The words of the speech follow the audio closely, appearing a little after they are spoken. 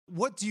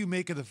what do you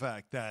make of the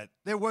fact that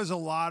there was a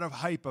lot of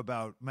hype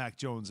about Mac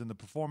Jones and the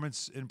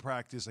performance in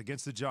practice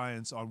against the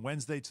Giants on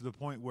Wednesday, to the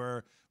point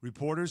where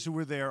reporters who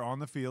were there on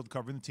the field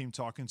covering the team,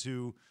 talking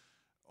to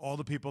all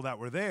the people that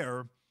were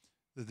there,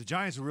 that the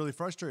Giants were really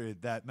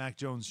frustrated that Mac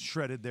Jones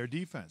shredded their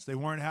defense. They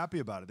weren't happy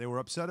about it. They were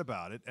upset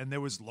about it. And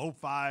there was low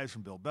fives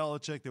from Bill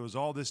Belichick. There was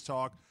all this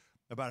talk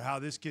about how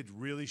this kid's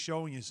really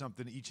showing you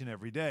something each and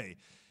every day.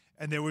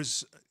 And there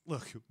was,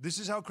 look, this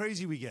is how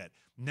crazy we get.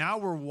 Now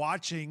we're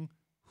watching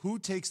who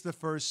takes the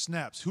first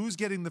snaps, who's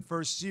getting the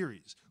first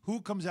series,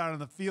 who comes out on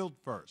the field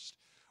first,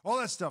 all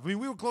that stuff. I mean,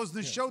 we were closing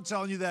the show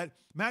telling you that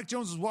Mac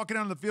Jones was walking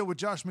out on the field with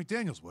Josh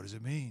McDaniels. What does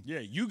it mean? Yeah,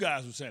 you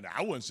guys were saying that.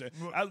 I wasn't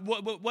saying.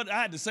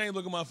 I had the same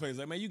look on my face.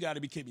 Like, man, you got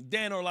to be kidding me.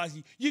 Dan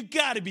Orlovsky, you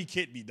got to be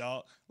kidding me,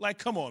 dog. Like,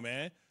 come on,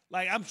 man.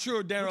 Like, I'm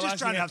sure Dan Orlovsky.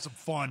 Just trying to have some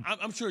fun.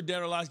 I'm sure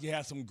Dan Orlovsky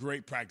had some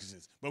great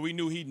practices, but we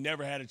knew he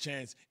never had a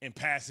chance in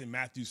passing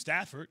Matthew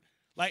Stafford.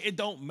 Like, it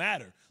don't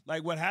matter.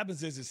 Like, what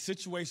happens is it's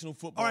situational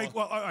football.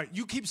 All right.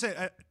 You keep saying,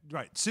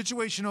 right,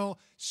 situational,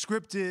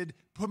 scripted,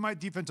 put my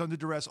defense under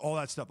duress, all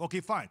that stuff. Okay,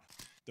 fine.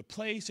 The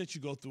plays that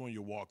you go through on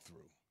your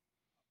walkthrough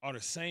are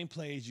the same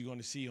plays you're going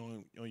to see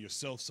on your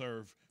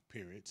self-serve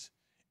periods.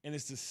 And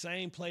it's the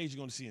same plays you're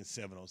going to see in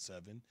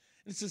 7-on-7. And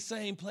it's the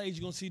same plays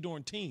you're going to see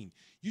during team.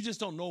 You just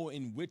don't know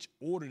in which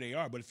order they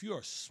are. But if you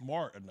are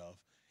smart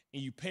enough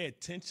and you pay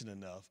attention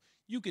enough,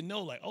 you can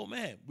know, like, oh,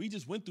 man, we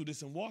just went through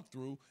this in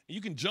walkthrough, and you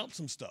can jump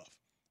some stuff,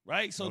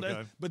 right? So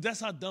but that's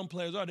how dumb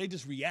players are. They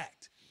just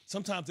react.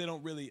 Sometimes they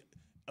don't really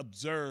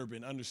observe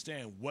and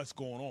understand what's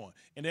going on.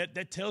 And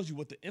that tells you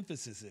what the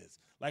emphasis is.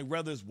 Like,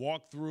 whether it's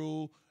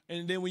walkthrough,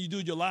 and then when you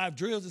do your live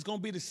drills, it's going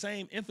to be the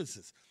same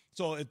emphasis.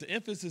 So if the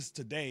emphasis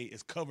today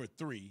is cover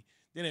 3,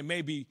 then it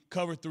may be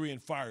cover 3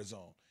 and fire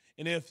zone.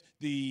 And if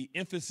the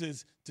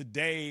emphasis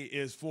today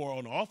is for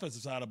on the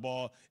offensive side of the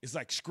ball, it's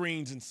like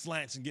screens and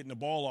slants and getting the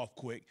ball off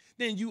quick,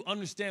 then you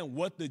understand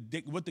what the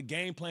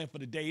game plan for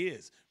the day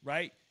is,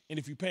 right? And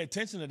if you pay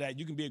attention to that,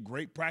 you can be a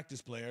great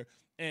practice player,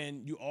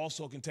 and you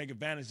also can take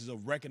advantages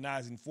of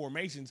recognizing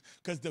formations,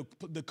 because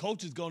the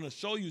coach is going to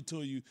show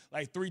you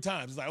like 3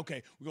 times. It's like,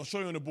 okay, we're going to show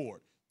you on the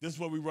board. This is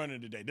what we're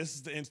running today. This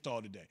is the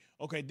install today.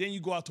 Okay, then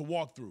you go out to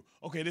walk through.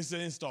 Okay, this is the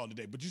install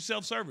today. But you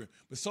self-serving.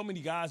 But so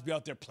many guys be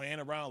out there playing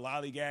around,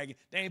 lollygagging.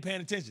 They ain't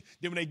paying attention.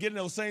 Then when they get in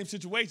those same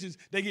situations,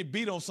 they get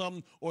beat on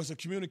something, or it's a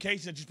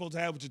communication that you're supposed to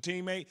have with your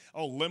teammate.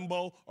 Oh, limbo.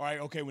 All right,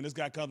 okay, when this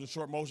guy comes in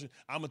short motion,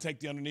 I'm going to take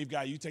the underneath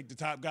guy. You take the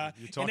top guy.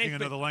 You're talking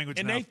another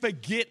language now. And they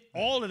forget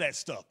all of that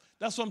stuff.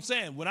 That's what I'm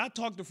saying. When I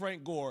talk to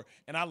Frank Gore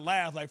and I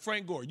laugh, like,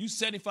 Frank Gore, you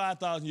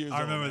 75,000 years old.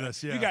 I remember man.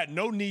 this, yeah. You got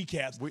no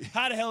kneecaps.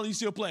 How the hell are you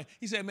still playing?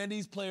 He said, man,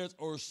 these players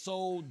are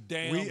so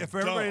damn If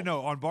everybody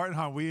know, on Bart and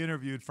Hahn, we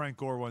interviewed Frank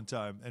Gore one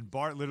time, and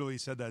Bart literally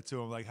said that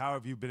to him, like, how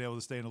have you been able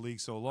to stay in the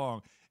league so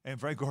long? And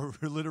Frank Gore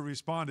literally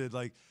responded,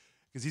 like,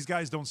 because these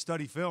guys don't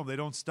study film. They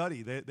don't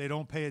study. They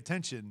don't pay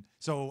attention.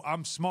 So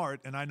I'm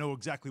smart, and I know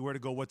exactly where to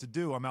go, what to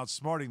do. I'm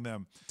outsmarting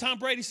them. Tom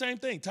Brady, same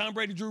thing. Tom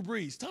Brady, Drew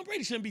Brees. Tom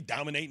Brady shouldn't be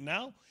dominating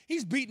now.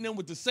 He's beating them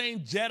with the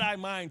same Jedi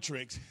mind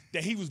tricks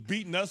that he was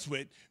beating us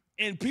with,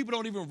 and people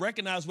don't even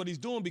recognize what he's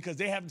doing because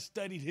they haven't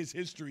studied his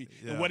history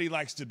and what he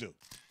likes to do.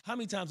 How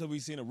many times have we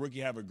seen a rookie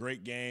have a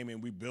great game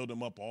and we build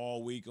him up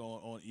all week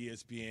on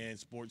ESPN,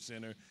 Sports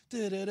Center,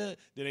 then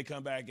they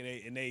come back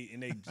and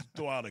they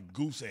throw out a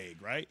goose egg,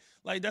 right?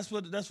 Like, that's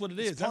what it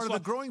is. It's part of the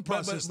growing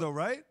process, though,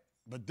 right?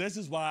 But this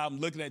is why I'm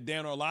looking at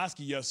Dan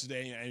Orlovsky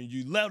yesterday, and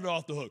you let it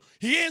off the hook.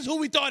 He is who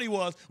we thought he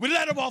was. We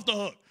let him off the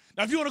hook.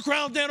 Now, if you want to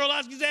crown Dan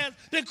Orlovsky's ass,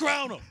 then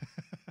crown him.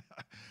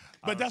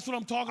 But that's what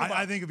I'm talking about.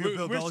 I think if you're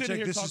Bill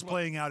Belichick, this is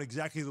playing out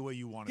exactly the way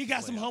you want it to play out.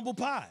 He got some humble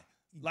pie.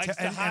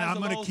 And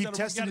I'm going to keep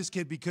testing this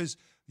kid, because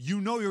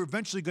you know you're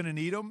eventually going to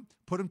need him.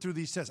 Put him through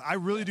these tests. I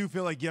really do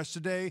feel like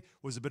yesterday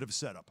was a bit of a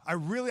setup.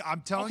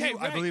 I'm telling you,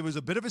 I believe it was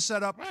a bit of a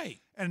setup.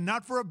 Right. And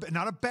not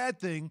a bad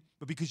thing,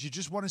 but because you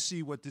just want to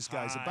see what this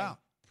guy's about.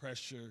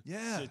 Pressure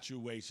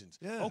situations.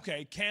 Yeah.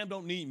 Okay, Cam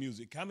don't need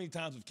music. How many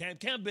times have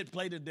Cam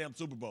played in the damn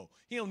Super Bowl?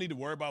 He don't need to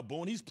worry about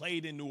booing. He's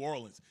played in New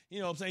Orleans. You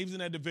know what I'm saying? He was in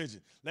that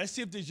division. Let's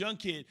see if this young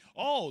kid,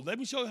 let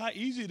me show you how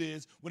easy it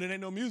is when there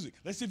ain't no music.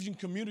 Let's see if you can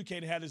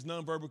communicate and have this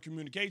nonverbal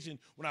communication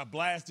when I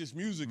blast this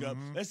music up.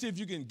 Let's see if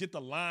you can get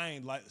the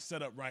line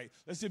set up right.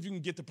 Let's see if you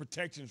can get the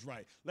protections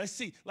right. Let's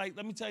see. Like,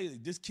 let me tell you,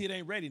 this kid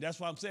ain't ready. That's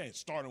why I'm saying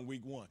starting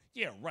week 1.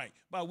 Yeah, right.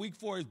 By week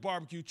 4, it's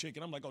barbecue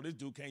chicken. I'm like, oh, this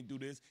dude can't do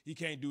this. He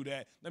can't do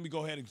that. Let me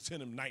go ahead and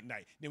send him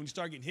night-night. Then when you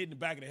start getting hit in the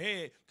back of the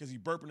head because he's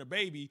burping a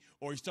baby,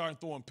 or he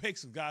started throwing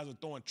picks and guys are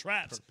throwing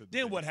traps,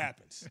 then what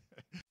happens?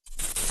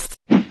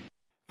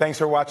 Thanks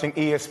for watching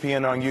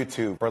ESPN on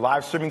YouTube. For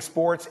live streaming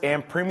sports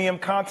and premium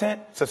content,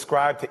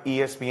 subscribe to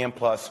ESPN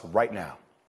Plus right now.